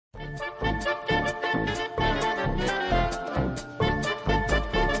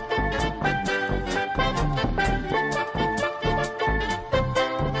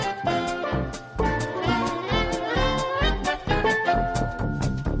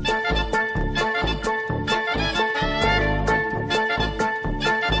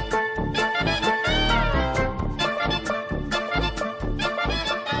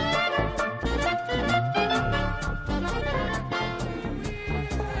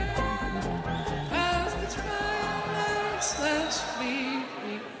restlessly.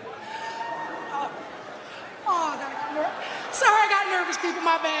 Oh, sorry, I got nervous, people.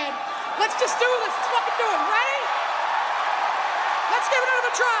 My bad. Let's just do this. Let's fucking do it. Ready? Let's give it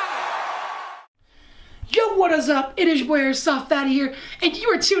another try. Yo, what is up? It is your boy Airsoft Fatty here, and you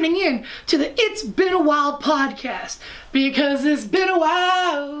are tuning in to the It's Been a While podcast, because it's been a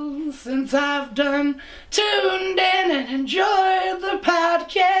while since I've tuned in and enjoyed the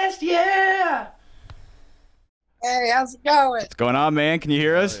podcast, yeah. Hey, how's it going? What's going on, man? Can you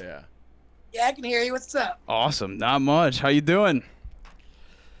hear us? Oh, yeah. Yeah, I can hear you. What's up? Awesome. Not much. How you doing?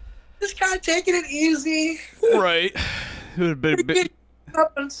 Just kind of taking it easy. Right. Get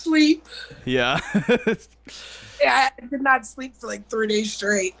up and sleep. Yeah. Yeah, I did not sleep for like 3 days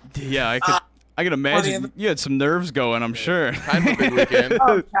straight. Yeah, I can imagine you had some nerves going, I'm sure. Kind of a big weekend.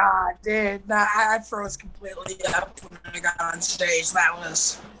 Oh, God, dude. Nah, I froze completely up when I got on stage. That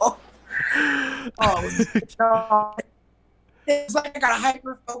was... Oh, God. It was like I got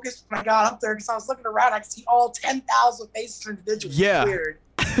hyper-focused when I got up there because I was looking around. I could see all 10,000 faces individually. Yeah. Weird.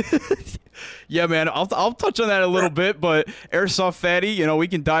 Yeah, man, I'll touch on that a little bit, but Airsoft Fatty, you know, we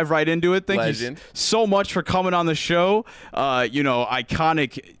can dive right into it. Thank you so much for coming on the show. You know,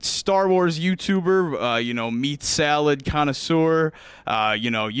 iconic Star Wars YouTuber, you know, meat salad connoisseur,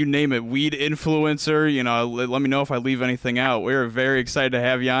 you know, you name it, weed influencer. You know, let me know if I leave anything out. We're very excited to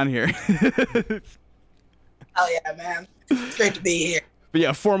have you on here. Oh, yeah, man. It's great to be here. But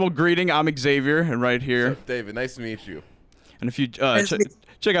yeah, formal greeting. I'm Xavier, and right here. What's up, David? Nice to meet you. And if you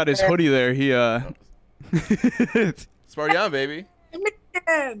check out his hoodie there, he It's party on, baby.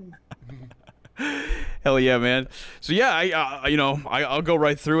 Hell yeah, man. So yeah, you know, I'll go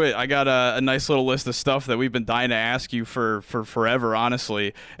right through it. I got a nice little list of stuff that we've been dying to ask you for forever,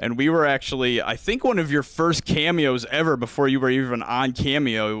 honestly. And we were actually, I think, one of your first cameos ever before you were even on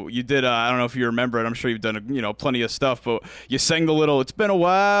Cameo. You did, I don't know if you remember it. I'm sure you've done, you know, plenty of stuff, but you sang the little "It's Been a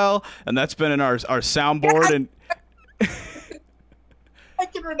While," and that's been in our soundboard. And I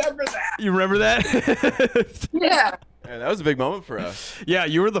can remember that. You remember that? Yeah. Yeah, that was a big moment for us. Yeah,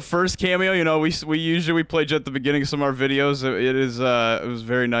 you were the first cameo. You know, we usually played you at the beginning of some of our videos. It was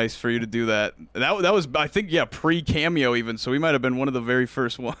very nice for you to do that. That was, I think, yeah, pre-cameo even. So we might have been one of the very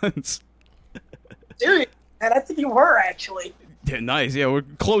first ones. Serious, and I think you were actually. Yeah, nice. Yeah, we're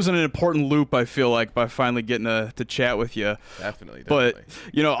closing an important loop, I feel like, by finally getting to chat with you. Definitely. But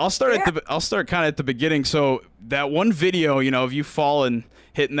you know, I'll start kind of at the beginning. So that one video, you know, of you falling,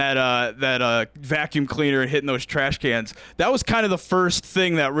 hitting that vacuum cleaner and hitting those trash cans, that was kind of the first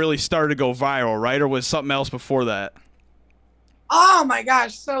thing that really started to go viral, right? Or was something else before that? Oh my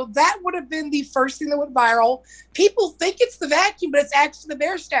gosh! So that would have been the first thing that went viral. People think it's the vacuum, but it's actually the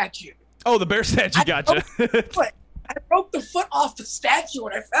bear statue. Oh, the bear statue, gotcha. I broke the foot off the statue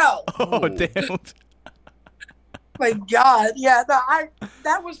when I fell. Oh, damn. My God. Yeah,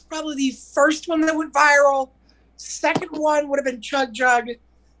 that was probably the first one that went viral. Second one would have been Chug Jug.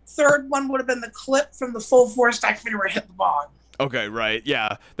 Third one would have been the clip from the Full Force documentary where I hit the bong. Okay, right.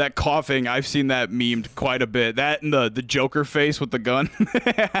 Yeah, that coughing, I've seen that memed quite a bit. That and the Joker face with the gun.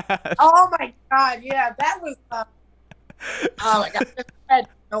 Oh, my God. Yeah, that was... oh, my God. It's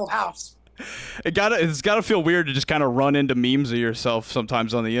no house. It's gotta feel weird to just kind of run into memes of yourself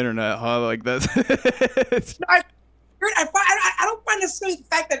sometimes on the internet, huh? Like that. I don't find necessarily the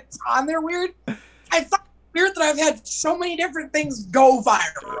fact that it's on there weird. I find it weird that I've had so many different things go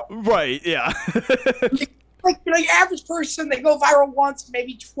viral. Right, yeah. like average person, they go viral once,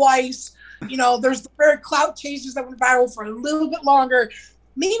 maybe twice. You know, there's the very clout chases that went viral for a little bit longer.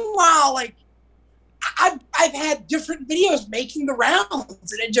 Meanwhile, like I've had different videos making the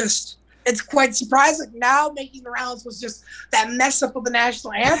rounds, and it's quite surprising. Now making the rounds was just that mess up with the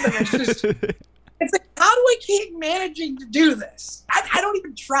national anthem. It's just, it's like, how do I keep managing to do this? I don't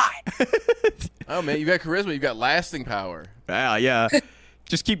even try. Oh, man, you've got charisma. You've got lasting power. Yeah.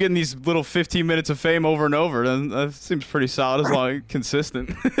 Just keep getting these little 15 minutes of fame over and over. And that seems pretty solid as long as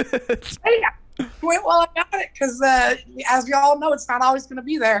consistent. Hey, well, I got it because, as we all know, it's not always going to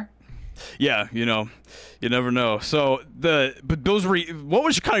be there. Yeah, you know, you never know. So what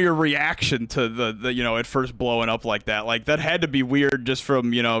was kind of your reaction to the you know, at first blowing up like that? Like that had to be weird just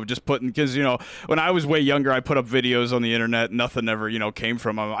from, you know, just putting, because, you know, when I was way younger, I put up videos on the internet, nothing ever, you know, came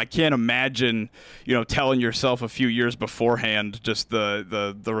from them. I can't imagine, you know, telling yourself a few years beforehand just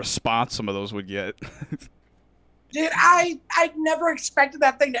the response some of those would get. Dude, I never expected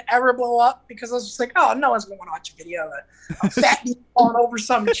that thing to ever blow up because I was just like, oh, no one's going to watch a video of a fat dude falling over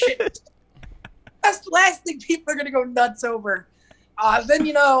some shit. That's the last thing people are going to go nuts over. Then,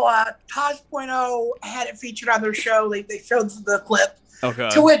 you know, Tosh.0 had it featured on their show. They showed the clip. Okay.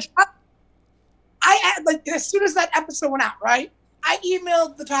 To which I had, like, as soon as that episode went out, right, I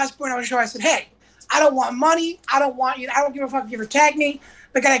emailed the Tosh Point on the show. I said, hey, I don't want money. I don't want you. I don't give a fuck if you ever tag me.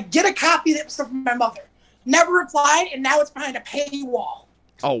 But can I get a copy of the episode from my mother? Never replied, and now it's behind a paywall.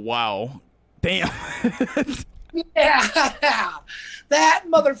 Oh, wow. Damn. Yeah. That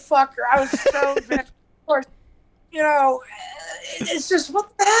motherfucker. I was so bad. Of course, you know, it's just,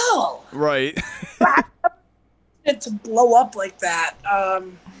 what the hell? Right. It to blow up like that.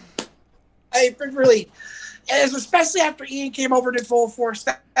 I really, especially after Ian came over to full force,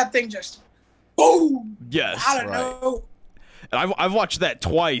 that thing just, boom. Yes. I don't know. And I've watched that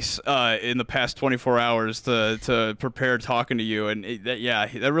twice in the past 24 hours to prepare talking to you, and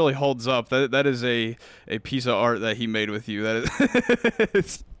that really holds up. That is a piece of art that he made with you. That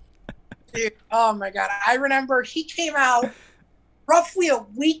is. Dude, oh my God! I remember he came out roughly a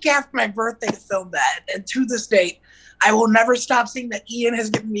week after my birthday to film that, and to this date, I will never stop saying that Ian has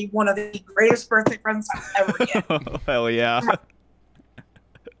given me one of the greatest birthday presents I'll ever get. Oh, hell yeah.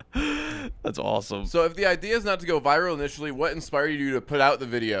 That's awesome. So if the idea is not to go viral initially, what inspired you to put out the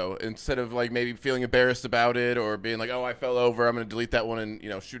video instead of like maybe feeling embarrassed about it or being like, oh, I fell over, I'm going to delete that one and, you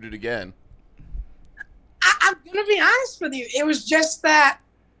know, shoot it again? I'm going to be honest with you. It was just that,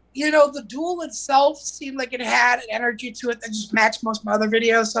 you know, the duel itself seemed like it had an energy to it that just matched most of my other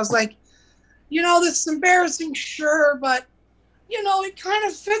videos. So I was like, you know, this is embarrassing, sure, but, you know, it kind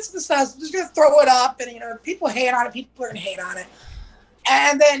of fits the size. I'm just going to throw it up and, you know, people hate on it. People are going to hate on it.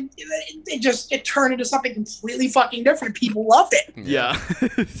 And then it turned into something completely fucking different. People loved it. Yeah.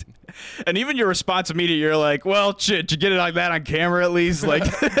 And even your response immediately, you're like, well, shit, did you get it like that on camera at least? Like,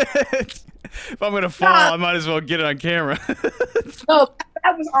 if I'm going to fall, I might as well get it on camera. No,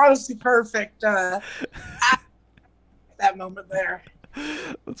 that was honestly perfect. That moment there.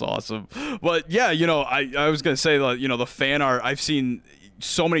 That's awesome. But yeah, you know, I was going to say, you know, the fan art, I've seen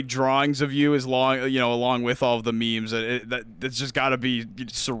so many drawings of you along with all of the memes. It's just got to be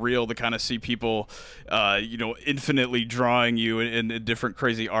surreal to kind of see people, you know, infinitely drawing you in different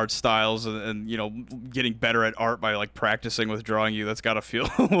crazy art styles and, you know, getting better at art by like practicing with drawing you. That's got to feel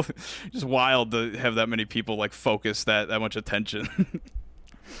just wild to have that many people like focus that much attention.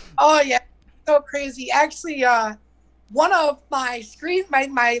 Oh yeah, so crazy. Actually, one of my screen,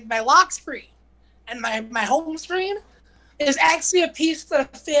 my lock screen and my home screen is actually a piece that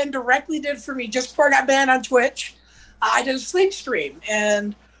a fan directly did for me just before I got banned on Twitch. I did a sleep stream,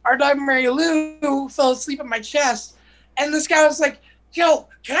 and our dog Mary Lou fell asleep on my chest, and this guy was like, yo,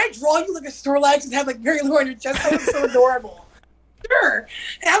 can I draw you like a Snorlax and have like Mary Lou on your chest? That was so adorable. Sure.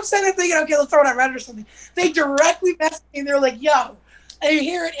 And I'm sitting there thinking, okay, let's throw it on Reddit or something. They directly messaged me, and they're like, yo, and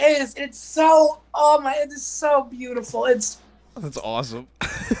here it is. It's so, it is so beautiful. That's awesome.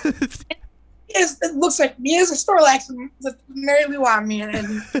 It looks like me as a Snorlax with Mary Lou on me.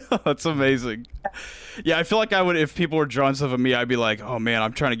 And that's amazing. Yeah, I feel like I would, if people were drawing stuff of me, I'd be like, oh man,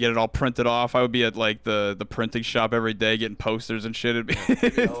 I'm trying to get it all printed off. I would be at like the printing shop every day getting posters and shit. It'd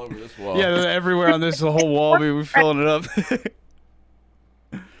be all over this wall. Yeah, everywhere on this whole wall, we're filling it up.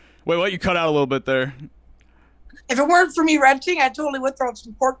 Wait, what? You cut out a little bit there. If it weren't for me renting, I totally would throw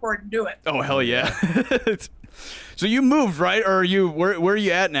some corkboard and do it. Oh, hell yeah. So you moved, right? Or where are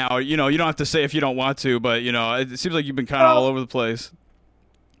you at now? You know, you don't have to say if you don't want to, but, you know, it seems like you've been kind of all over the place.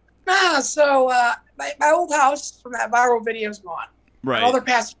 So my old house from that viral video is gone. Right. My mother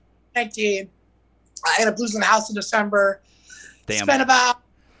passed 19. I ended up losing the house in December. Damn. Spent about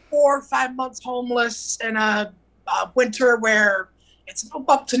 4 or 5 months homeless in a winter where it's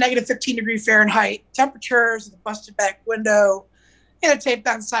up to negative 15 degree Fahrenheit temperatures, and a busted back window, and a taped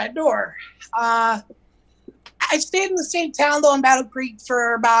on side door. I stayed in the same town, though, in Battle Creek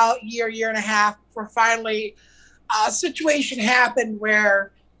for about a year and a half, before finally a situation happened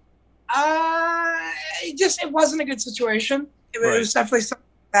where it wasn't a good situation. It was definitely something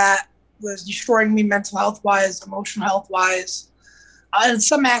that was destroying me mental health-wise, emotional health-wise, and in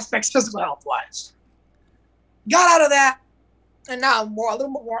some aspects physical health-wise. Got out of that, and now I'm a little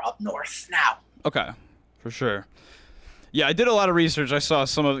bit more up north now. Okay, for sure. Yeah, I did a lot of research. I saw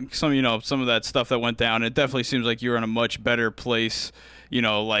some of that stuff that went down. It definitely seems like you're in a much better place, you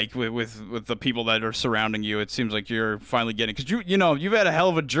know, like with the people that are surrounding you. It seems like you're finally getting, because you've had a hell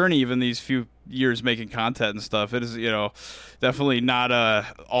of a journey even these few years making content and stuff. It is, you know, definitely not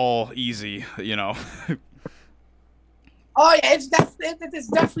all easy, you know. Oh yeah, it's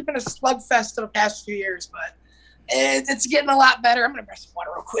definitely been a slugfest the past few years, but it's getting a lot better. I'm gonna grab some water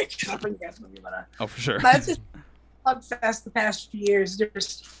real quick. I'll bring you guys with me, but oh, for sure. But it's just slugfest the past few years.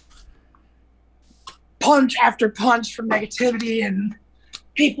 There's punch after punch from negativity and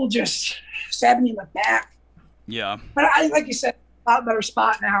people just stabbing me in the back. Yeah. But like you said, a lot better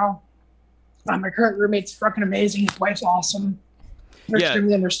spot now. My current roommate's fucking amazing. His wife's awesome. They're Yeah.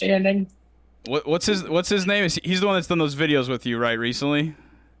 extremely understanding. What's his name? He's the one that's done those videos with you, right? Recently.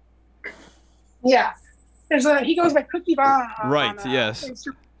 Yeah. He goes by Cookie Von. Right. Yes.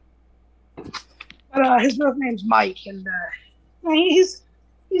 Instagram. But his real name's Mike, and he's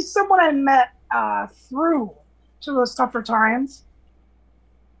someone I met through to those tougher times.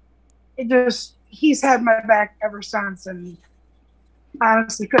 He's had my back ever since, and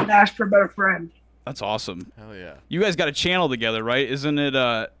honestly couldn't ask for a better friend. That's awesome. Hell yeah. You guys got a channel together, right? Isn't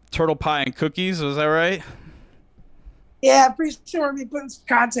it Turtle Pie and Cookies? Was that right? Yeah, pretty sure we'll be putting some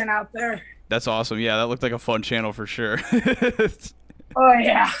content out there. That's awesome. Yeah, that looked like a fun channel for sure. Oh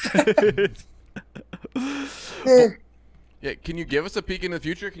yeah. Yeah, can you give us a peek in the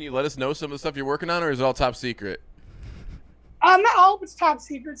future? Can you let us know some of the stuff you're working on, or is it all top secret? Not all of it's top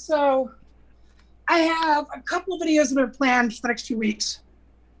secret. So I have a couple of videos that are planned for the next few weeks.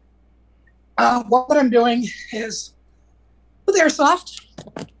 What I'm doing is with Airsoft,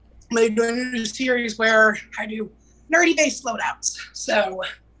 I'm doing a new series where I do nerdy-based loadouts. So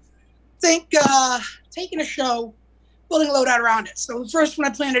think taking a show, building a loadout around it. So the first one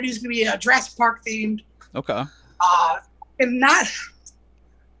I plan to do is going to be Jurassic Park themed. Okay. And not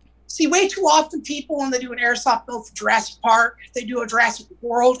see way too often people when they do an Airsoft build for Jurassic Park, they do a Jurassic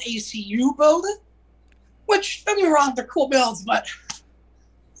World ACU build, which don't get me wrong, they're cool builds, but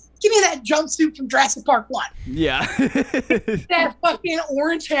give me that jumpsuit from Jurassic Park 1. Yeah. That fucking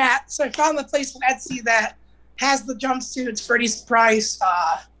orange hat. So I found the place on Etsy that has the jumpsuits for a decent price.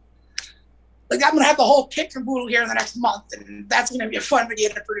 Like I'm gonna have the whole kit and caboodle here in the next month, and that's gonna be a fun video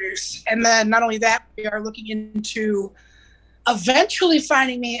to produce. And then not only that, we are looking into eventually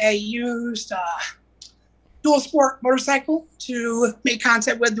finding me a used dual sport motorcycle to make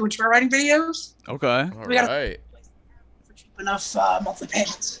content with, doing trail riding videos. Okay. All We gotta- right. For cheap enough monthly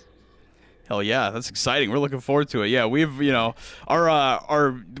payments. Hell yeah, that's exciting. We're looking forward to it. Yeah, we've we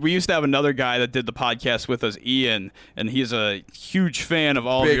used to have another guy that did the podcast with us, Ian, and he's a huge fan of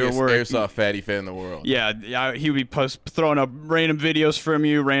all of Biggest your work. Airsoft fatty fan in the world. Yeah, he would be throwing up random videos from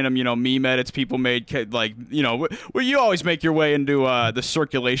you, random, meme edits people made, like, where you always make your way into the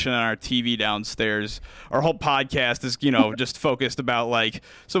circulation on our TV downstairs. Our whole podcast is, just focused about, like,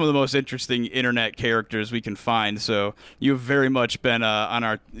 some of the most interesting internet characters we can find. So you've very much been on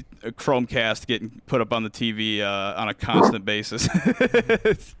our Chromecast getting put up on the TV on a constant basis.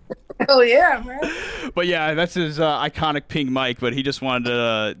 Hell yeah, man. But yeah, that's his iconic pink mic, but he just wanted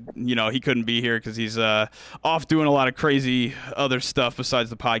to, he couldn't be here because he's off doing a lot of crazy other stuff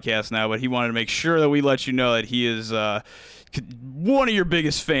besides the podcast now, but he wanted to make sure that we let you know that he is one of your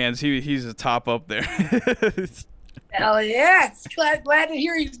biggest fans. He's a top up there. Hell yeah. Glad to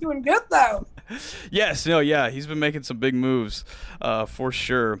hear he's doing good, though. Yes, yeah, he's been making some big moves for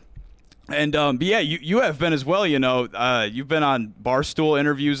sure. And but yeah, you have been as well. You've been on Barstool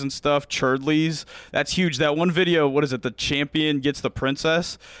interviews and stuff. Churdley's, that's huge. That one video, what is it? The champion gets the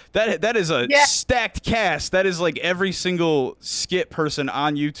princess. That is a stacked cast. That is like every single skit person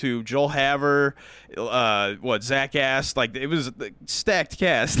on YouTube. Joel Haver, Zach Ass. Like it was a stacked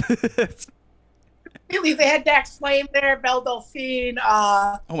cast. Really, they had Dax Flame there, Belle Delphine.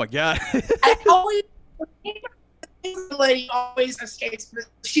 Oh my god. I always. The lady always escapes.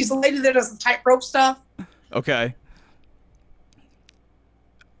 She's the lady that does the tightrope stuff. Okay.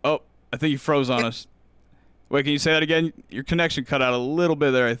 Oh, I think you froze on us. Wait, can you say that again? Your connection cut out a little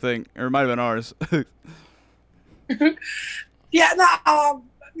bit there, I think, or it might have been ours. Yeah,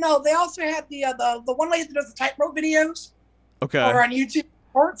 no. They also had the one lady that does the tightrope videos. Okay. Over on YouTube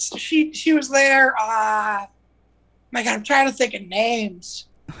Shorts. She was there. My God, I'm trying to think of names.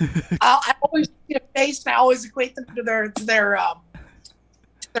 I always see a face, and I always equate them to their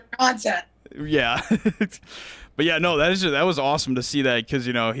content. Yeah. But yeah, no, that was awesome to see that because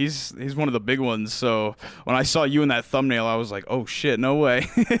he's one of the big ones. So when I saw you in that thumbnail, I was like, oh shit, no way.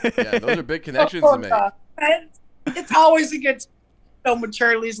 Yeah, those are big connections to make. It's always a good time with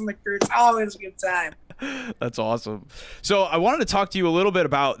Charlie's and the crew. It's always a good time. That's awesome. So I wanted to talk to you a little bit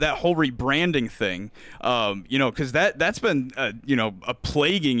about that whole rebranding thing, because that's been,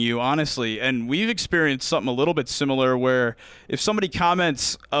 plaguing you, honestly. And we've experienced something a little bit similar where if somebody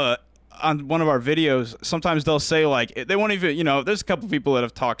comments on one of our videos, sometimes they'll say, like, they won't even, there's a couple people that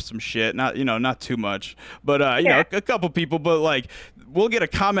have talked some shit, not too much, but, a couple people, but, like, we'll get a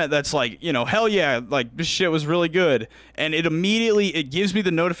comment that's like, hell yeah, like this shit was really good. And it gives me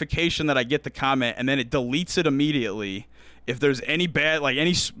the notification that I get the comment, and then it deletes it immediately if there's any bad, like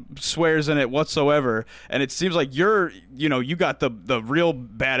any swears in it whatsoever. And it seems like you got the real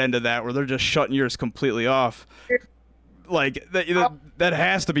bad end of that where they're just shutting yours completely off. Like that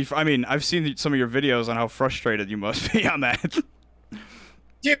has to be. I mean, I've seen some of your videos on how frustrated you must be on that.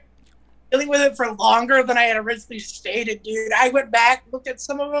 Dude, dealing with it for longer than I had originally stated, dude. I went back, looked at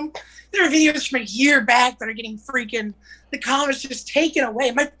some of them. There are videos from a year back that are getting freaking the comments just taken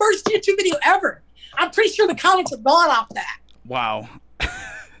away. My first YouTube video ever. I'm pretty sure the comments have gone off that. Wow.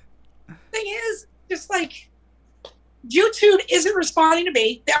 Thing is, just like YouTube isn't responding to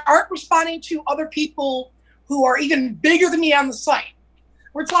me. They aren't responding to other people who are even bigger than me on the site.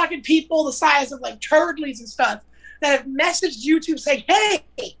 We're talking people the size of like Turtleys and stuff that have messaged YouTube saying, hey,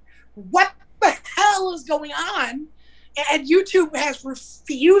 what the hell is going on? And YouTube has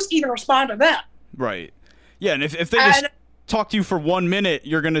refused to even respond to them. Right. Yeah, and if they just talk to you for 1 minute,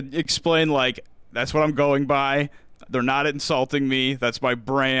 you're going to explain, like, that's what I'm going by. They're not insulting me. That's my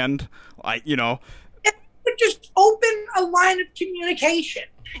brand. Just open a line of communication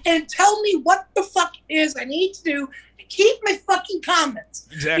and tell me what the fuck it is I need to do to keep my fucking comments.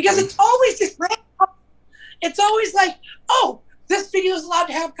 Exactly. Because it's always just random. It's always like, oh, this video is allowed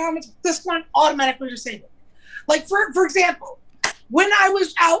to have comments. This one automatically disabled. Like, for example, when I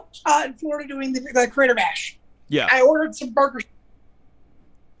was out in Florida doing the Creator Bash, yeah, I ordered some burgers.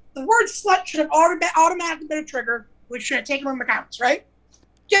 The word slut should have automatically been a trigger, which should have taken on the comments, right?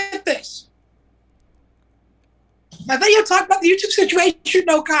 Get this. My video talked about the YouTube situation,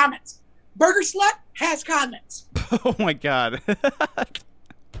 no comments. Burger Slut has comments. Oh my God. But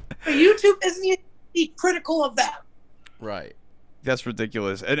YouTube isn't even critical of them. Right. That's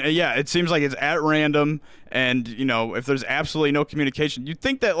ridiculous. And yeah, it seems like it's at random. And, if there's absolutely no communication, you'd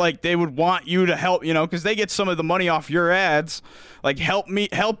think that, like, they would want you to help, because they get some of the money off your ads. Like, help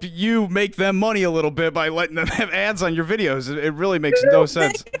you make them money a little bit by letting them have ads on your videos. It really makes no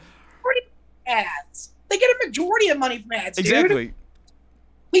sense. They get ads. They get a majority of money from ads, exactly. Dude.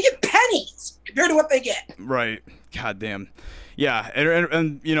 We get pennies compared to what they get. Right. God damn. Yeah,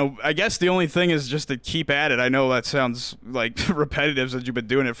 and I guess the only thing is just to keep at it. I know that sounds like repetitive since you've been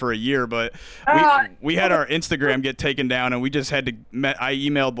doing it for a year, but we had our Instagram get taken down, and we just had to. I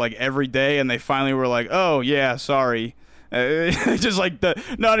emailed like every day, and they finally were like, "Oh yeah, sorry." Just like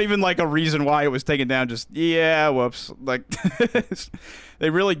not even like a reason why it was taken down. Just whoops. Like they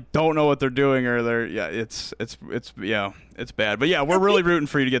really don't know what they're doing, or it's bad. But yeah, we're really rooting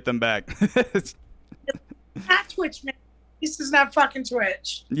for you to get them back. Not Twitch, man. This is not fucking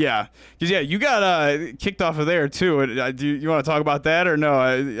Twitch. Yeah, because you got kicked off of there too. Do you want to talk about that or no?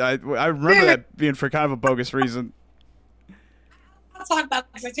 I remember that being for kind of a bogus reason. I'll talk about it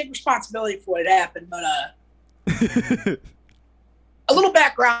because I take responsibility for what happened, but a little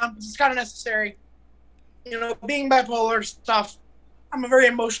background because it's kind of necessary. Being bipolar stuff, I'm a very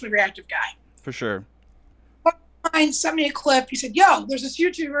emotionally reactive guy. For sure. Mine sent me a clip. He said, yo, there's this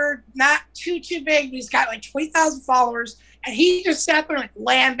YouTuber, not too big, but he's got like 20,000 followers, and he just sat there and like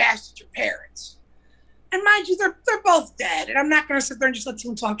lambasted your parents. And mind you, they're both dead, and I'm not going to sit there and just let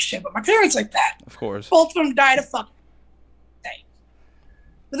someone talk shit, but my parents like that. Of course. Both of them died of fucking thing.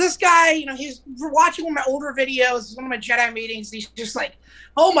 But this guy, he's watching one of my older videos, one of my Jedi meetings, and he's just like,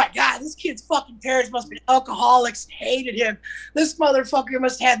 oh my God, this kid's fucking parents must be alcoholics, hated him. This motherfucker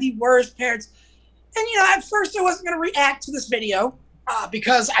must have the worst parents. And, at first I wasn't going to react to this video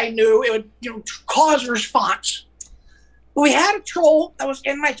because I knew it would, cause a response. But we had a troll that was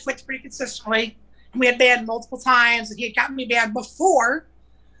in my Twitch pretty consistently, and we had banned multiple times, and he had gotten me banned before.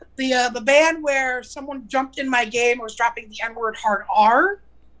 The ban where someone jumped in my game and was dropping the N-word hard R,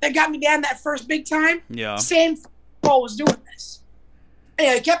 that got me banned that first big time. Yeah. Same troll was doing this.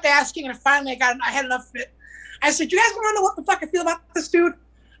 Anyway, I kept asking, and finally I had enough of it. I said, you guys want to know what the fuck I feel about this dude?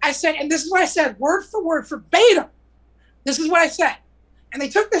 I said, and this is what I said, word for word, verbatim. This is what I said. And they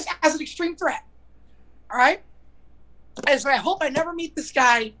took this as an extreme threat. All right? I said, I hope I never meet this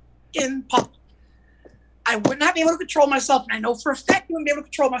guy in public. I would not be able to control myself, and I know for a fact I wouldn't be able to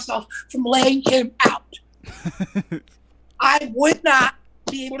control myself from laying him out. I would not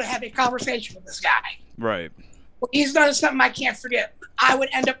be able to have a conversation with this guy. Right. What he's done is something I can't forget. I would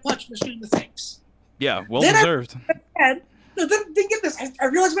end up punching the student in the face. Yeah, well deserved. Then get this. I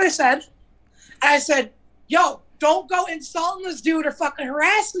realized what I said. And I said, yo, don't go insulting this dude or fucking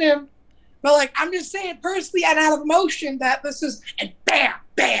harassing him. But, like, I'm just saying personally and out of emotion that this is, and bam,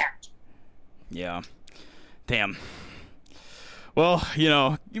 bam. Yeah. Damn. Well,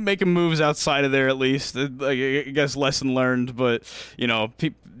 you're making moves outside of there at least. Like, I guess lesson learned, but,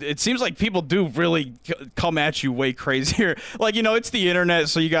 it seems like people do really come at you way crazier. Like, it's the internet,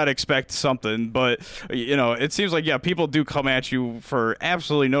 so you got to expect something. But, it seems like, yeah, people do come at you for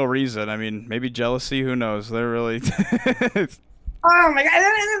absolutely no reason. I mean, maybe jealousy, who knows? They're really... Oh, my God.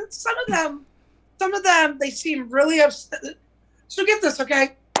 And some of them, some of them, they seem really upset. So get this,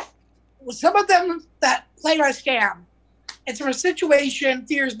 okay? Some of them that played my scam, it's from a situation a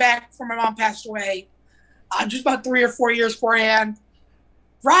few years back before my mom passed away, just about 3 or 4 years beforehand.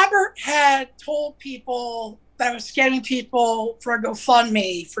 Robert had told people that I was scamming people for a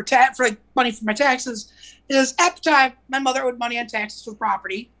GoFundMe for like money for my taxes. Because at the time, my mother owed money on taxes for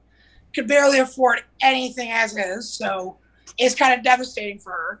property, could barely afford anything as is, so it's kind of devastating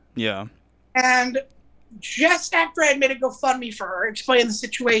for her. Yeah. And just after I had made a GoFundMe for her, explaining the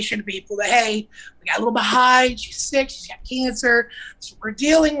situation to people that, hey, we got a little behind, she's sick, she's got cancer, that's what we're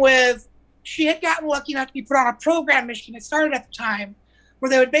dealing with. She had gotten lucky enough to be put on a program mission that started at the time where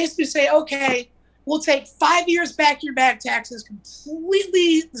they would basically say, okay, we'll take 5 years back your back taxes,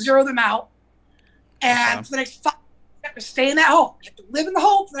 completely zero them out. And for the next 5 years, you have to stay in that home. You have to live in the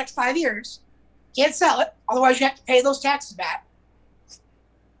home for the next 5 years. Can't sell it. Otherwise, you have to pay those taxes back.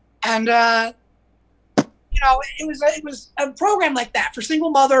 And, it was a program like that for single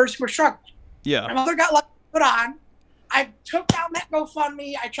mothers who were struggling. Yeah. My mother got lucky put on. I took down that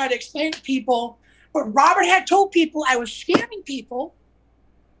GoFundMe. I tried to explain to people. But Robert had told people I was scamming people,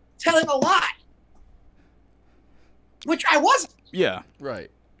 telling a lie, which I wasn't. Yeah.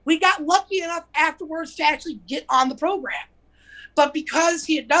 Right. We got lucky enough afterwards to actually get on the program. But because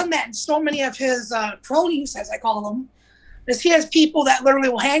he had done that, and so many of his cronies, as I call them, is he has people that literally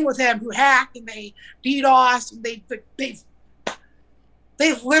will hang with him who hack and they DDoS, and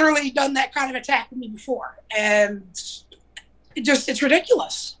they've literally done that kind of attack with me before. And it's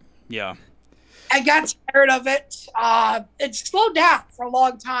ridiculous. Yeah. I got tired of it. It slowed down for a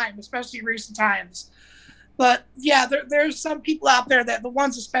long time, especially in recent times. But yeah, there's some people out there, that the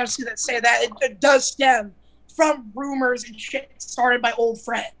ones especially that say that it does stem from rumors and shit started by old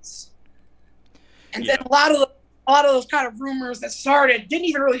friends. And then a lot of those kind of rumors that started didn't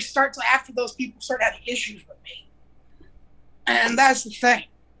even really start till after those people started having issues with me. And that's the thing.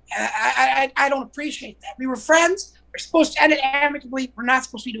 I don't appreciate that. We were friends. We're supposed to end it amicably. We're not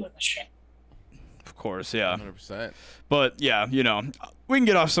supposed to be doing this shit. Of course, yeah. 100%. But yeah, we can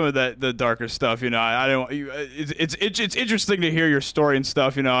get off some of the darker stuff. I don't. It's interesting to hear your story and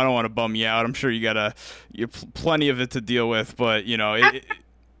stuff. I don't want to bum you out. I'm sure you got plenty of it to deal with. But I'm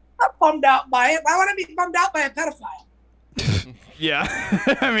not bummed out by it. Why would I be bummed out by a pedophile? Yeah,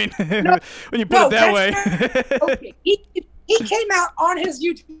 I mean, when you put it that way. Okay. He came out on his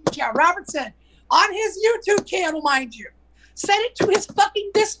YouTube channel. Robert said on his YouTube channel, mind you, sent it to his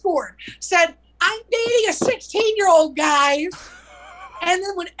fucking Discord. Said, I'm dating a 16-year-old, guys. And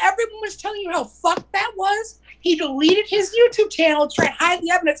then when everyone was telling you how fucked that was, he deleted his YouTube channel, tried to hide the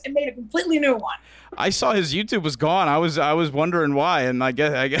evidence, and made a completely new one. I saw his YouTube was gone. I was wondering why, and I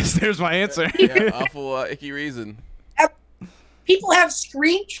guess there's my answer. Yeah, awful icky reason. People have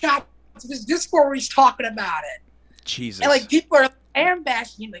screenshots of his Discord where he's talking about it. Jesus. And people are fan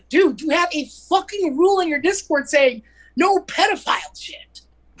bashing him. Like, dude, you have a fucking rule in your Discord saying no pedophile shit.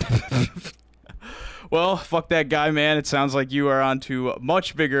 Well, fuck that guy, man. It sounds like you are on to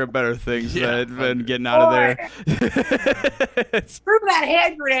much bigger and better things than getting out of there. Screw that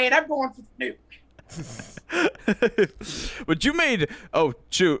hand grenade. I'm going for the nuke. But you made... Oh,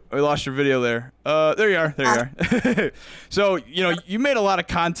 shoot. I lost your video there. There you are. There you are. So, you made a lot of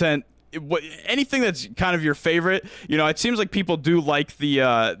content. Anything that's kind of your favorite, it seems like people do like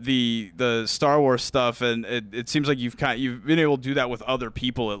the Star Wars stuff, and it seems like you've been able to do that with other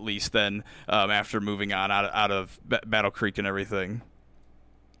people at least. Then after moving on out of Battle Creek and everything.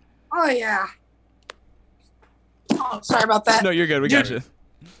 Oh yeah. Oh, sorry about that. No, you're good. We got you.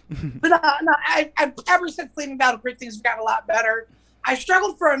 But no, I ever since leaving Battle Creek, things have gotten a lot better. I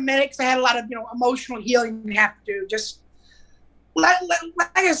struggled for a minute because I had a lot of emotional healing to have to do. Just like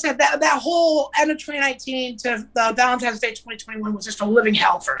I said, that whole end of 2019 to the Valentine's Day 2021 was just a living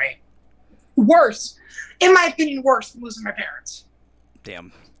hell for me. Worse, in my opinion, worse than losing my parents.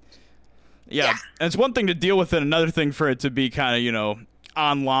 Damn. Yeah, and it's one thing to deal with it, another thing for it to be kind of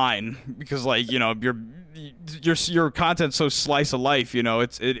online, because your content's so slice of life. It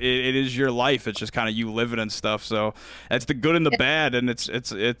is your life. It's just kind of you living and stuff. So that's the good and the bad, and it's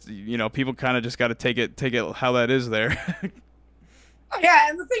people kind of just got to take it how that is there. Oh, yeah,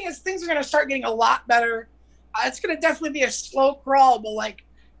 and the thing is, things are going to start getting a lot better. It's going to definitely be a slow crawl, but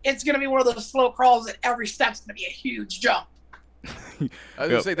it's going to be one of those slow crawls that every step's going to be a huge jump. I was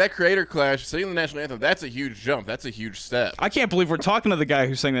going to say, that creator clash, singing the national anthem, that's a huge jump. That's a huge step. I can't believe we're talking to the guy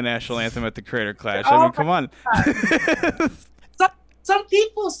who sang the national anthem at the creator clash. I mean, come on. Some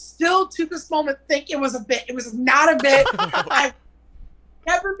people still, to this moment, think it was a bit. It was not a bit. I've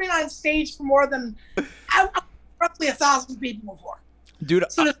never been on stage for more than roughly 1,000 people before. Dude,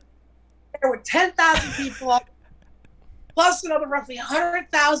 so there with 10,000 people, plus another roughly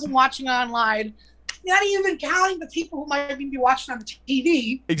 100,000 watching online. Not even counting the people who might even be watching on the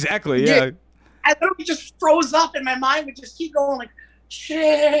TV. Exactly. Yeah. I literally just froze up, and my mind would just keep going like,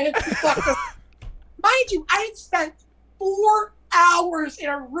 shit. Mind you, I had spent 4 hours in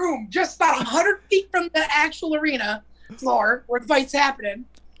a room just about 100 feet from the actual arena floor where the fight's happening,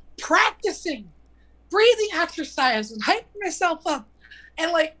 practicing breathing exercises and hyping myself up.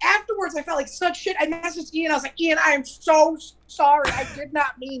 And like afterwards, I felt like such shit. I messaged Ian. I was like, Ian, I am so sorry. I did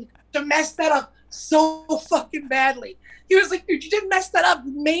not mean to mess that up so fucking badly. He was like, dude, you didn't mess that up.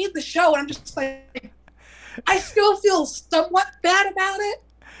 You made the show. And I'm just like, I still feel somewhat bad about it.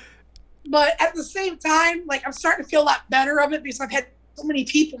 But at the same time, like I'm starting to feel a lot better of it because I've had so many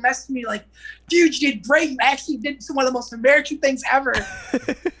people message me like, dude, you did great. You actually did one of the most American things ever.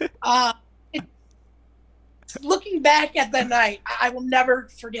 Looking back at that night, I will never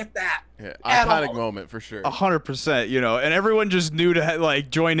forget that. Yeah, iconic moment for sure. 100%, you know, and everyone just knew to like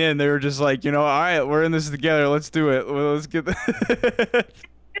join in. They were just like, you know, all right, we're in this together. Let's do it. Let's get the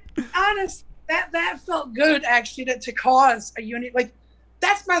honest. That felt good actually to cause a unit. Like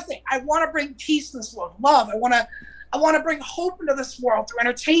that's my thing. I want to bring peace in this world, love. I want to bring hope into this world through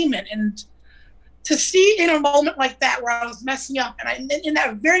entertainment, and to see in a moment like that where I was messing up, and in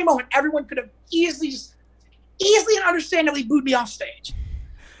that very moment, everyone could have easily and understandably booed me off stage.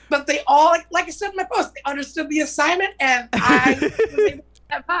 But they all, like I said in my post, they understood the assignment, and I was able to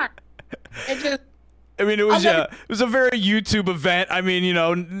step back. I mean, it was a very YouTube event. I mean,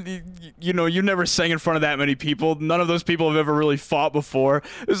 you never sang in front of that many people. None of those people have ever really fought before.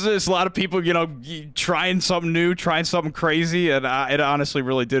 There's just a lot of people, you know, trying something new, trying something crazy, and it honestly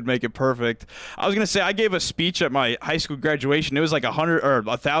really did make it perfect. I was gonna say I gave a speech at my high school graduation. It was like 100 or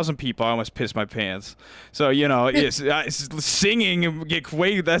 1,000 people. I almost pissed my pants. So you know, it's singing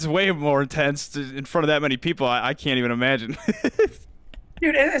that's way more intense in front of that many people. I can't even imagine.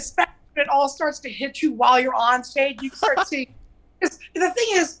 Dude, especially it all starts to hit you while you're on stage. You start seeing. The thing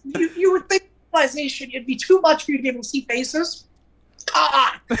is, you would think realization it'd be too much for you to be able to see faces.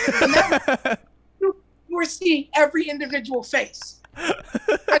 You were seeing every individual face.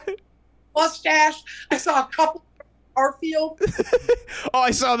 Mustache. I saw a couple. Garfield. Oh,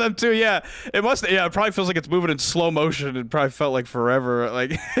 I saw them too. Yeah, it must. Yeah, it probably feels like it's moving in slow motion. It probably felt like forever.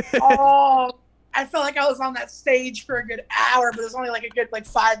 Like. Oh. I felt like I was on that stage for a good hour, but it was only like a good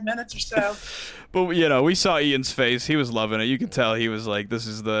 5 minutes or so. But you know, we saw Ian's face; he was loving it. You could tell he was like, "This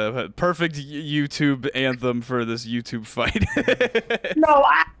is the perfect YouTube anthem for this YouTube fight." No,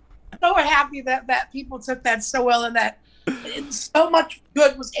 I'm so happy that people took that so well, and that so much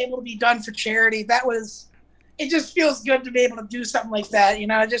good was able to be done for charity. It just feels good to be able to do something like that. You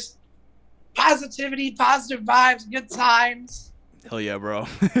know, just positivity, positive vibes, good times. Hell yeah, bro.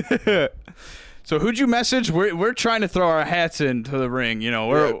 So who'd you message? We're trying to throw our hats into the ring. You know,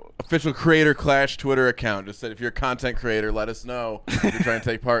 we're official Creator Clash Twitter account. Just said if you're a content creator, let us know if you're trying to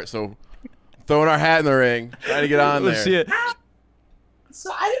take part. So throwing our hat in the ring, trying to get on there. Let's see it.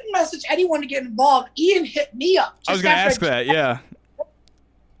 So I didn't message anyone to get involved. Ian hit me up. I was gonna ask that. Yeah.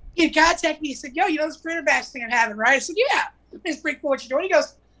 He contacted me. He said, "Yo, you know this Creator Bash thing I'm having, right?" I said, "Yeah, it's pretty cool what you're doing." He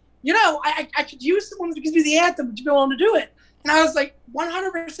goes, "You know, I could use someone who can do the anthem. Would you be willing to do it?" And I was like,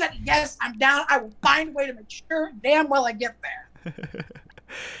 100% yes, I'm down. I will find a way to make sure damn well I get there.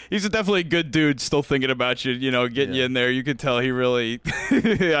 He's definitely a good dude, still thinking about you, you know, getting you in there. You could tell he really,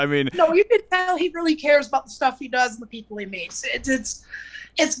 I mean. No, you can tell he really cares about the stuff he does and the people he meets.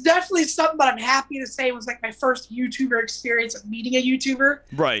 It's definitely something that I'm happy to say was like my first YouTuber experience of meeting a YouTuber.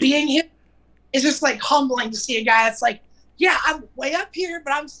 Right. Being him is just like humbling to see a guy that's like, yeah, I'm way up here,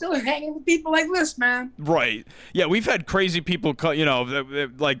 but I'm still hanging with people like this, man. Right. Yeah, we've had crazy people, you know,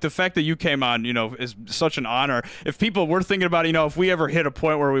 like the fact that you came on, you know, is such an honor. If people were thinking about, you know, if we ever hit a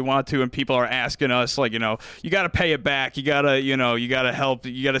point where we want to and people are asking us, like, you know, you got to pay it back. You got to, you know, you got to help.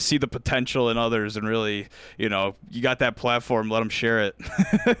 You got to see the potential in others and really, you know, you got that platform. Let them share it.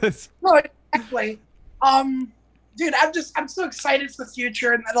 No, exactly. Dude, I'm so excited for the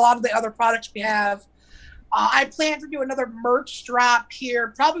future and a lot of the other products we have. I plan to do another merch drop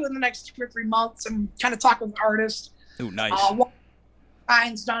here probably within the next 2 or 3 months and kind of talk with artists. Ooh, nice.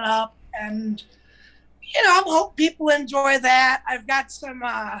 Signs done up, and you know, I hope people enjoy that. I've got some,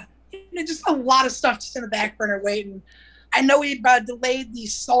 just a lot of stuff just in the back burner waiting. I know we delayed the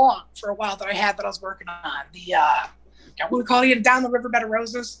song for a while that I was working on. The what we call it, Down the Riverbed of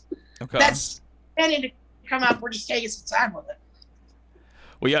Roses. Okay. That's planning to come up. We're just taking some time with it.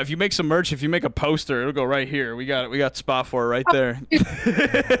 Well, yeah, if you make some merch, if you make a poster, it'll go right here. We got spot for it right there.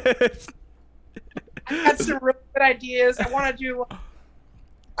 I got some really good ideas. I want to do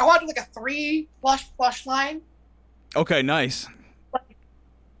I want to do like a 3 plush line. Okay, nice. Like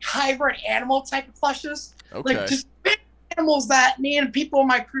hybrid animal type of plushes. Okay. Like just big animals that me and people in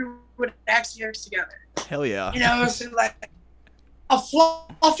my crew would actually use together. Hell yeah. You know, so like a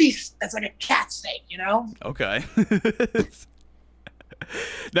fluffy that's like a cat snake, you know? Okay.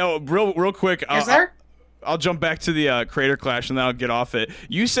 Now, real quick, Is there? I'll jump back to the Creator Clash and then I'll get off it.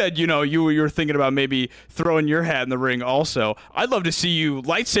 You said, you know, you were thinking about maybe throwing your hat in the ring also. I'd love to see you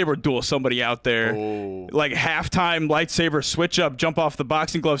lightsaber duel somebody out there. Oh. Like halftime lightsaber switch up, jump off the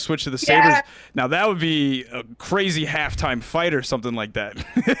boxing glove, switch to the sabers. Now that would be a crazy halftime fight or something like that.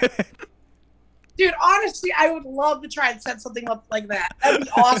 Dude, honestly, I would love to try and set something up like that. That'd be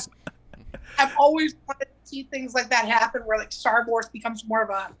awesome. I've always wanted to see things like that happen where like Star Wars becomes more of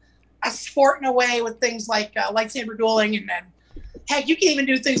a sport in a way with things like lightsaber dueling, and then heck, you can even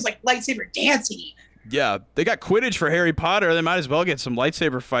do things like lightsaber dancing. Yeah, they got Quidditch for Harry Potter. They might as well get some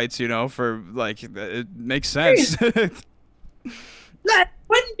lightsaber fights, you know, for like, it makes sense. That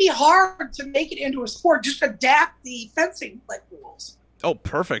wouldn't be hard to make it into a sport. Just adapt the fencing like rules. Oh,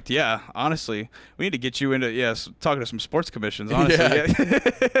 perfect. Yeah, honestly, we need to get you into talking to some sports commissions. Honestly, Yeah.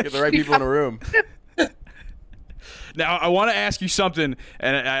 Get the right people in a room. Now, I want to ask you something,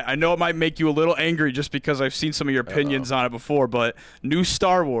 and I know it might make you a little angry just because I've seen some of your opinions on it before, but new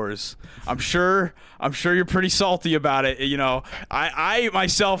Star Wars, I'm sure you're pretty salty about it. You know, I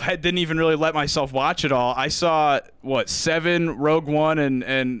myself didn't even really let myself watch it all. I saw, 7, Rogue One,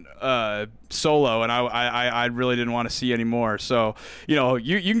 and Solo, and I really didn't want to see any more. So, you know,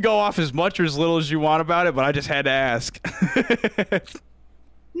 you can go off as much or as little as you want about it, but I just had to ask.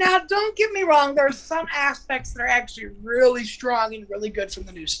 Now, don't get me wrong. There's some aspects that are actually really strong and really good from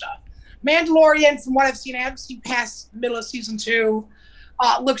the new stuff. Mandalorian, from what I've seen, I haven't seen past middle of season 2.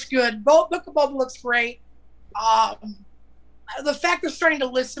 Looks good. Book of Boba looks great. The fact they're starting to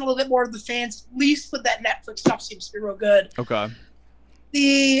listen a little bit more to the fans, at least with that Netflix stuff, seems to be real good. Okay.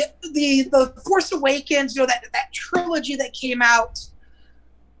 The Force Awakens, you know, that trilogy that came out.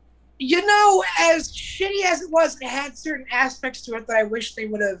 You know, as shitty as it was, it had certain aspects to it that I wish they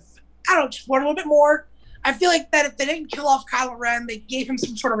would have, explored a little bit more. I feel like that if they didn't kill off Kylo Ren, they gave him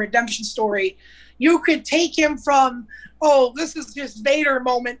some sort of redemption story. You could take him from, this is just Vader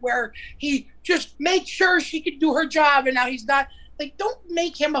moment where he just made sure she could do her job and now he's not. Like, don't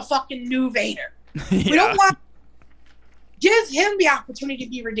make him a fucking new Vader. Yeah. We don't want. Give him the opportunity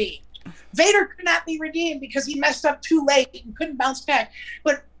to be redeemed. Vader could not be redeemed because he messed up too late and couldn't bounce back.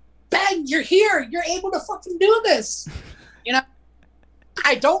 But Ben, you're here. You're able to fucking do this. You know,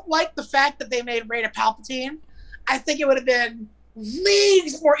 I don't like the fact that they made Rey a Palpatine. I think it would have been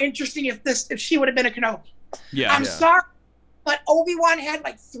leagues more interesting if she would have been a Kenobi. Yeah. I'm sorry, but Obi-Wan had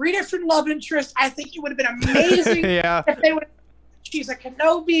like 3 different love interests. I think it would have been amazing if they would. She's a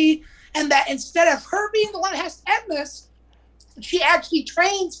Kenobi, and that instead of her being the one that has to end this, she actually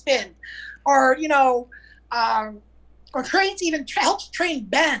trains Finn, or or helps train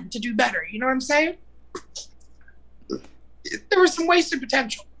Ben to do better. You know what I'm saying? There was some wasted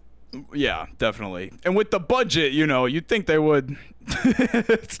potential. Yeah, definitely. And with the budget, you know, you'd think they would.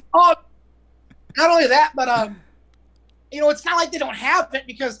 Oh, not only that, but it's not like they don't have it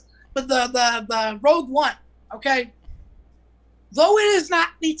because the Rogue One, okay, though it is not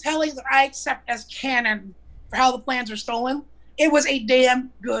the telling that I accept as canon for how the plans are stolen, it was a damn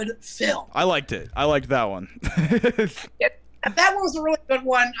good film. I liked it. I liked that one. That one was a really good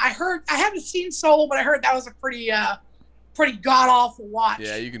one. I haven't seen Solo, but I heard that was a pretty god awful watch.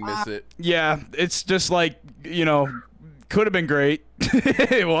 Yeah, you can miss it. Yeah, it's just like, you know, could have been great.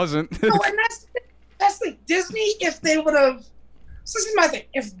 It wasn't. No, and that's like Disney. If they would have, so this is my thing.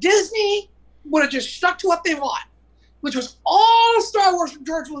 If Disney would have just stuck to what they want, which was all Star Wars from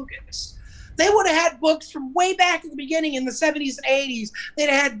George Lucas, they would have had books from way back at the beginning in the 70s and 80s. They'd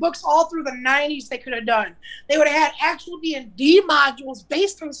have had books all through the 90s they could have done. They would have had actual D&D modules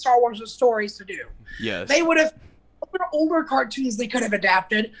based on Star Wars stories to do. Yes. They would have older cartoons they could have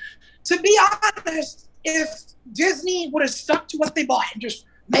adapted. To be honest, if Disney would have stuck to what they bought and just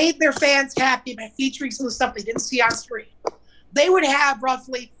made their fans happy by featuring some of the stuff they didn't see on screen, they would have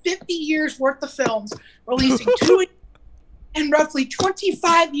roughly 50 years worth of films releasing 2 and roughly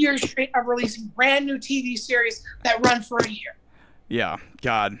 25 years straight of releasing brand new TV series that run for a year. Yeah,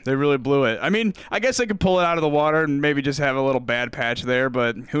 God, they really blew it. I mean, I guess they could pull it out of the water and maybe just have a little bad patch there,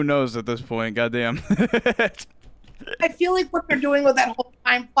 but who knows at this point, goddamn. I feel like what they're doing with that whole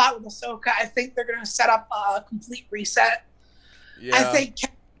time plot with Ahsoka, I think they're going to set up a complete reset. Yeah. I think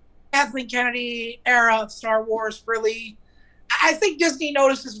Kathleen Kennedy era of Star Wars really, I think Disney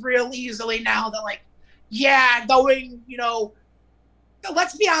notices real easily now that, like, yeah, going,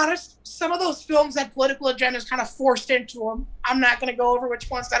 let's be honest, some of those films had political agendas kind of forced into them. I'm not going to go over which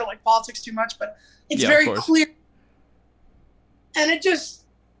ones. I don't like politics too much, but it's very clear. And it just,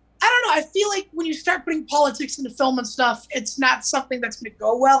 I don't know. I feel like when you start putting politics into film and stuff, it's not something that's going to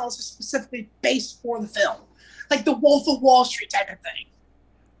go well unless it's specifically based for the film. Like the Wolf of Wall Street type of thing.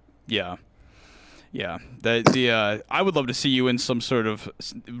 Yeah. Yeah, I would love to see you in some sort of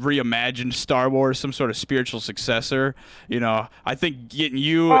reimagined Star Wars, some sort of spiritual successor. You know, I think getting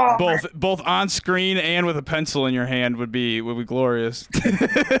you both on screen and with a pencil in your hand would be glorious. Speaking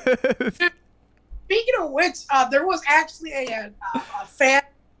of which, there was actually a fan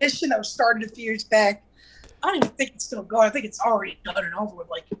petition that was started a few years back. I don't even think it's still going. I think it's already done and over with.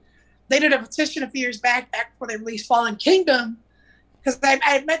 Like, they did a petition a few years back before they released Fallen Kingdom. Because I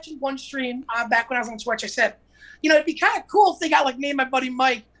had mentioned one stream back when I was on Twitch. I said, you know, it'd be kind of cool if they got like me and my buddy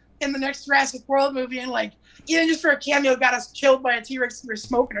Mike in the next Jurassic World movie, and like even just for a cameo, got us killed by a T-Rex we were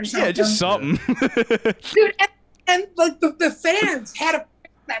smoking or something. Yeah, just something. Dude, and like the fans had a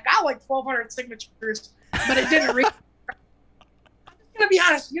that got like 1,200 signatures, but it didn't reach. I'm just gonna be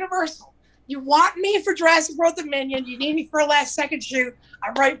honest, Universal. You want me for Jurassic World Dominion? You need me for a last second shoot?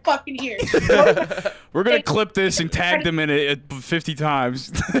 I'm right fucking here. We're gonna clip this and tag them in it 50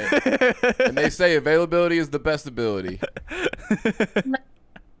 times. And they say availability is the best ability.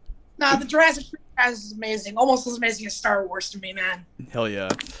 Nah, the Jurassic franchise is amazing. Almost as amazing as Star Wars to me, man. Hell yeah.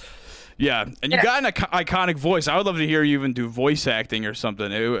 Yeah, and you got an iconic voice. I would love to hear you even do voice acting or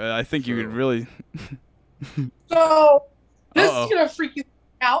something. I think you could really. So this is gonna freak you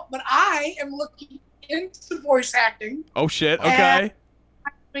out, but I am looking into voice acting. Oh shit! Okay.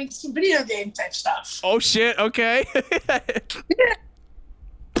 I'm doing some video game type stuff. Oh shit! Okay.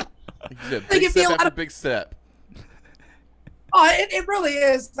 Big step after big step. Oh, it really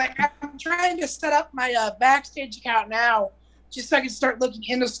is. Like, I'm trying to set up my backstage account now, just so I can start looking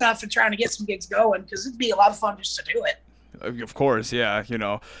into stuff and trying to get some gigs going, because it'd be a lot of fun just to do it. Of course, yeah. You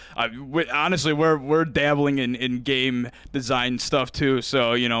know, honestly, we're dabbling in game design stuff too.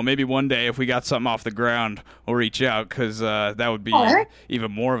 So you know, maybe one day if we got something off the ground, we'll reach out, because that would be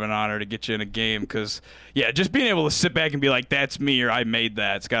even more of an honor to get you in a game. Because yeah, just being able to sit back and be like, "That's me," or "I made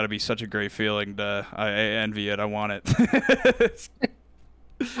that." It's got to be such a great feeling. I envy it. I want it.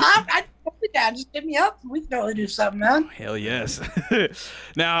 I totally down. Just hit me up. We can totally do something, man. Hell yes.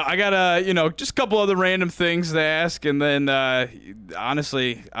 Now I got just a couple other random things to ask, and then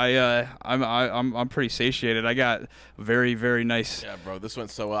honestly, I'm pretty satiated. I got very, very nice. Yeah, bro, this went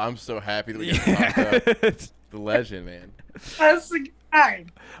so well. I'm so happy that we got to talk about the legend, man. That's the guy.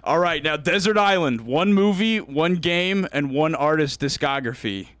 All right, now Desert Island. One movie, one game, and one artist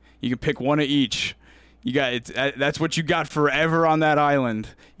discography. You can pick one of each. You got it. That's what you got forever on that island.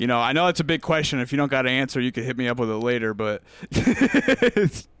 You know, I know it's a big question. If you don't got an answer, you can hit me up with it later. But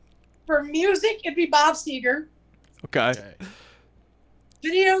for music, it'd be Bob Seger. Okay.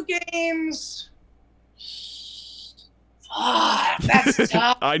 Video games. That's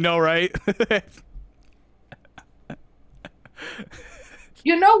tough. I know, right?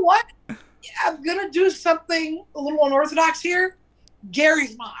 You know what? I'm gonna do something a little unorthodox here.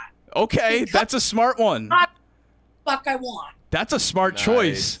 Gary's Mod. Okay, that's a smart one. Fuck, I want. That's a smart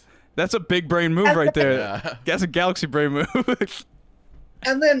choice. That's a big brain move right there. Yeah. That's a galaxy brain move.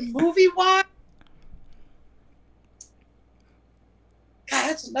 And then movie-wise, God,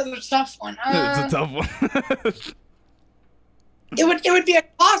 that's another tough one. It's a tough one. it would be a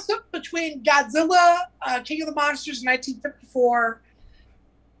toss-up between Godzilla, King of the Monsters, 1954,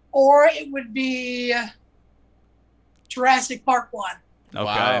 or it would be Jurassic Park 1. Okay.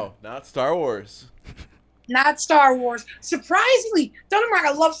 Wow, not Star Wars. Not Star Wars. Surprisingly, don't get me wrong,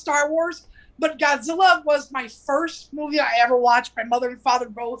 I love Star Wars, but Godzilla was my first movie I ever watched. My mother and father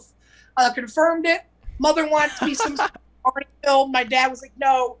both confirmed it. Mother wanted to be some art film. My dad was like,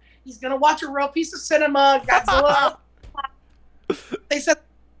 no, he's going to watch a real piece of cinema, Godzilla. They said,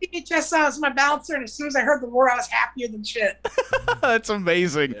 VHS on my bouncer, and as soon as I heard the word, I was happier than shit. That's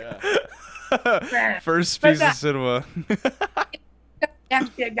amazing. Yeah. First piece of cinema. Have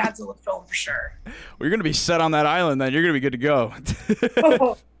to be a Godzilla film for sure. Well, you're going to be set on that island then. You're going to be good to go.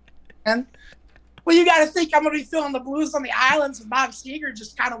 And, well, you got to think I'm going to be feeling the blues on the islands, and Bob Seger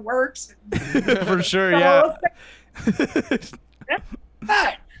just kind of works. For sure, yeah.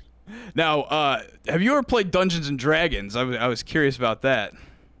 But, now, have you ever played Dungeons and Dragons? I was curious about that.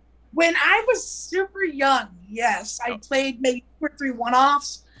 When I was super young, yes. I played maybe 2 or 3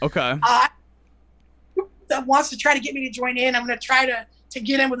 one-offs. Okay. That wants to try to get me to join in. I'm going to try to to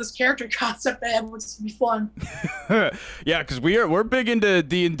get in with this character concept they have, which would be fun. Yeah, because we're big into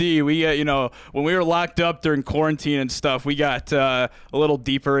D&D. We you know, when we were locked up during quarantine and stuff, we got a little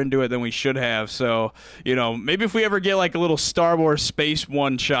deeper into it than we should have. So you know, maybe if we ever get like a little Star Wars space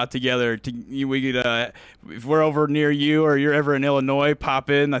one shot together, we could if we're over near you or you're ever in Illinois, pop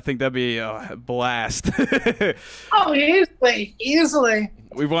in. I think that'd be a blast. Oh, easily.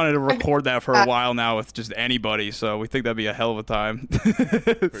 We wanted to record that for a while now with just anybody, so we think that'd be a hell of a time.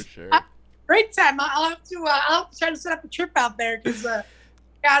 For sure. Great time. I'll have to try to set up a trip out there because I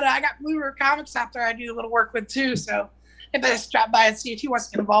got Blue River Comics out there I do a little work with too. So if I just drop by and see if he wants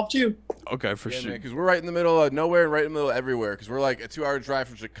to get involved too. Okay, for sure. Because we're right in the middle of nowhere and right in the middle of everywhere. Because we're like a 2-hour drive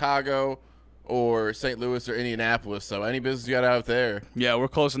from Chicago or St. Louis or Indianapolis. So any business you got out there. Yeah, we're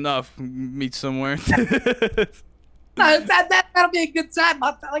close enough. Meet somewhere. That'll be a good time.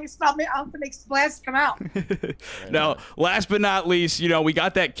 Like I said, I'll have to make some plans to come out. Now, last but not least, you know, we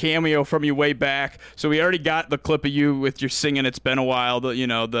got that cameo from you way back, so we already got the clip of you with your singing "It's Been a While,"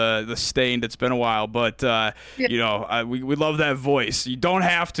 the Stained "It's Been a While," but you know, we love that voice. You don't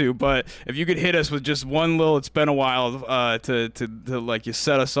have to, but if you could hit us with just one little "It's Been a While" to like you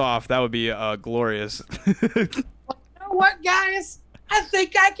set us off, that would be glorious. Well, you know what, guys? I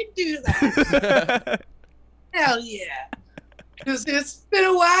think I can do that. Hell yeah. Because it's been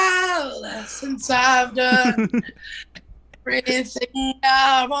a while since I've done everything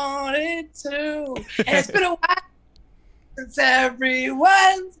I wanted to. And it's been a while since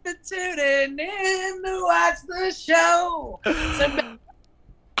everyone's been tuning in to watch the show. So maybe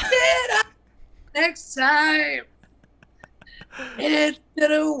get up next time. It's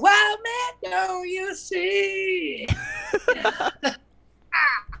been a while, man, don't you see?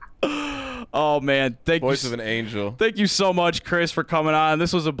 Oh man, Voice of an angel. Thank you so much, Chris, for coming on.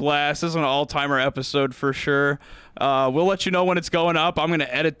 This was a blast. This is an all-timer episode for sure. We'll let you know when it's going up. I'm going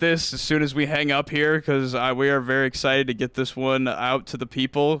to edit this as soon as we hang up here because we are very excited to get this one out to the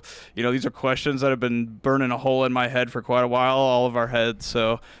people. You know, these are questions that have been burning a hole in my head for quite a while, all of our heads.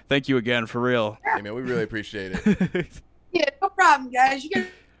 So thank you again, for real. Hey man, we really appreciate it. Yeah, no problem, guys. You can.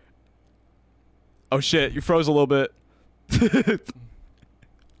 Oh shit, you froze a little bit.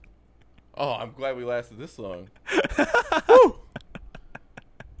 Oh, I'm glad we lasted this long. Woo!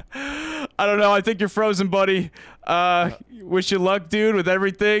 I don't know. I think you're frozen, buddy. Wish you luck, dude, with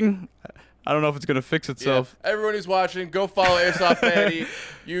everything. I don't know if it's going to fix itself. Yeah. Everyone who's watching, go follow Airsoft Patty,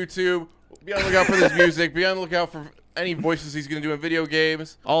 YouTube. Be on the lookout for this music. Be on the lookout for any voices he's going to do in video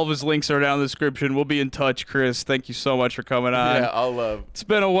games. All of his links are down in the description. We'll be in touch, Chris. Thank you so much for coming on. Yeah, all love. It's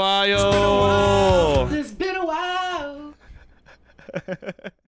been a while. It's been a while.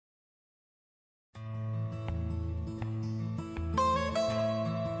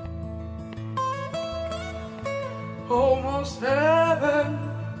 Almost heaven,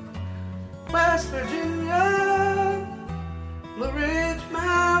 West Virginia, Blue Ridge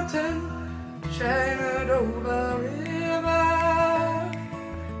Mountain, Shenandoah River.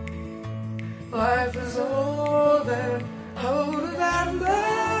 Life is older than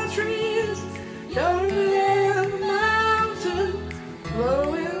the trees, younger than the mountain,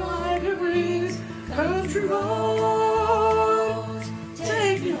 blowing like a breeze. Country roads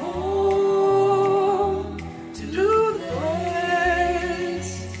take me home.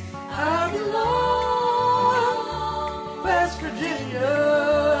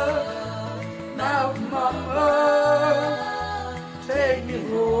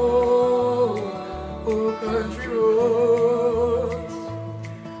 Country roads,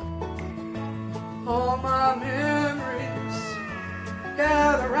 all my memories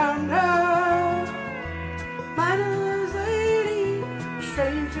gather round her. Miner's lady,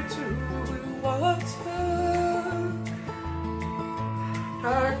 stranger to blue water,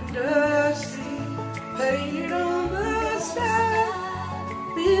 dark and dusty, painted on the sky.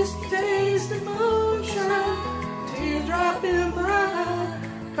 Misty days, the moonshine, teardrop in my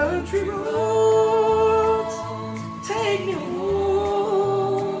country roads. Take me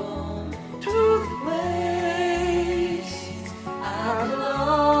home to the place I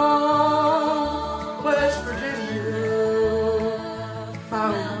belong, West Virginia,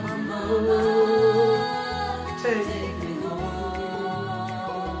 my mama. Take me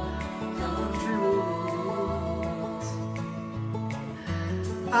home, country roads.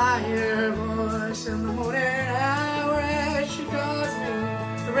 I hear a voice in the morning hour as she calls me.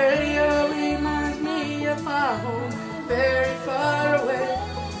 The radio reminds me of my home, very far away.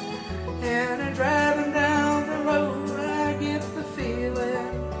 And I'm driving down the road, I get the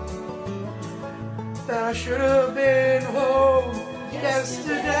feeling that I should have been home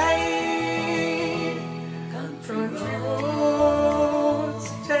yesterday. Country road.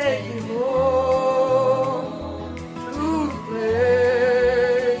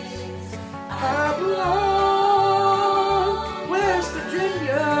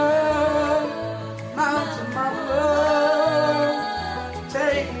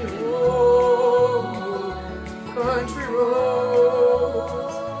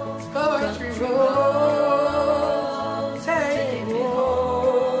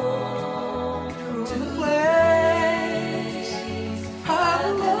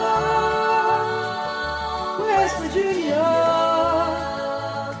 West Virginia.